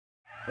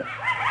Are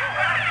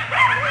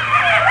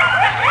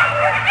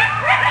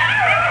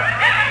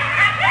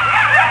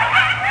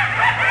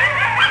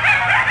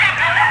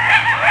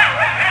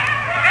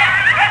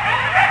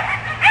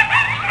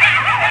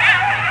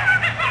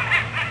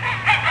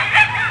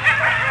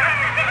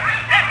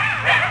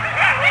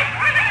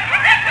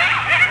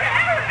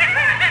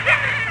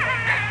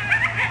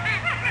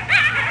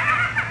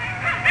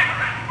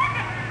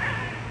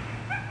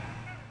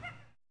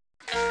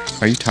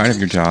you tired of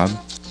your job?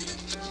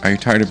 Are you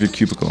tired of your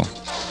cubicle?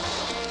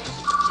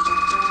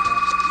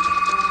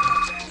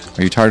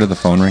 Are you tired of the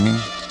phone ringing?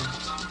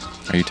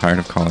 Are you tired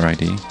of caller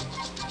ID?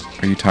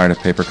 Are you tired of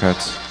paper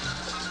cuts?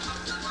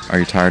 Are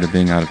you tired of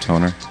being out of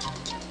toner?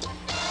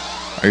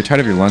 Are you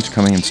tired of your lunch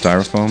coming in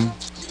styrofoam?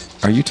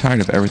 Are you tired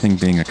of everything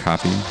being a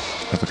copy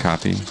of a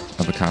copy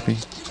of a copy?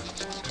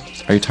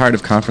 Are you tired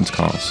of conference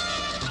calls?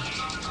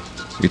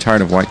 Are you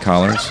tired of white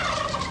collars?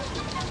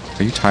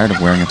 Are you tired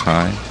of wearing a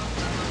tie?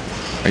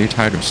 Are you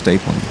tired of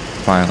stapling,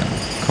 filing,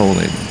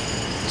 collating,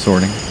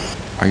 sorting?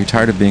 Are you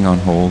tired of being on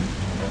hold?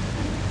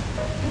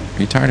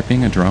 Are you tired of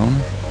being a drone?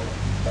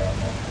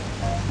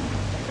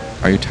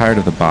 Are you tired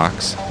of the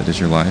box that is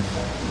your life?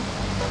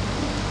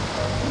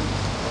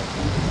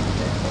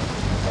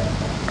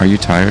 Are you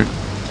tired?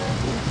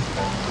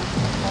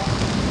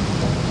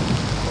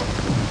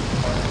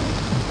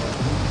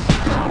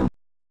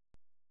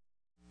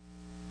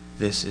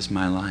 This is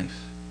my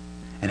life,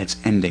 and it's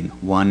ending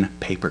one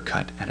paper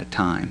cut at a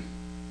time.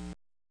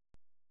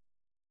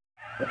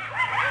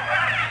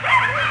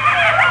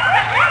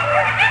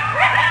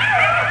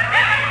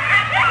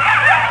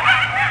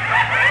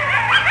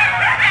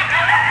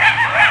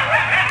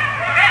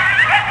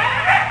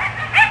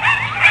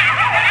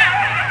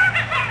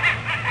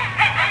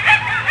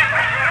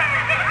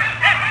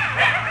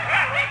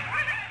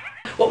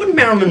 What would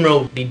Marilyn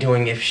Monroe be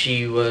doing if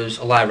she was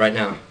alive right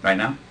now? Right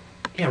now?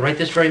 Yeah, right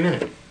this very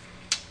minute.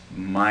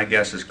 My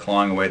guess is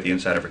clawing away at the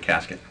inside of her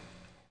casket.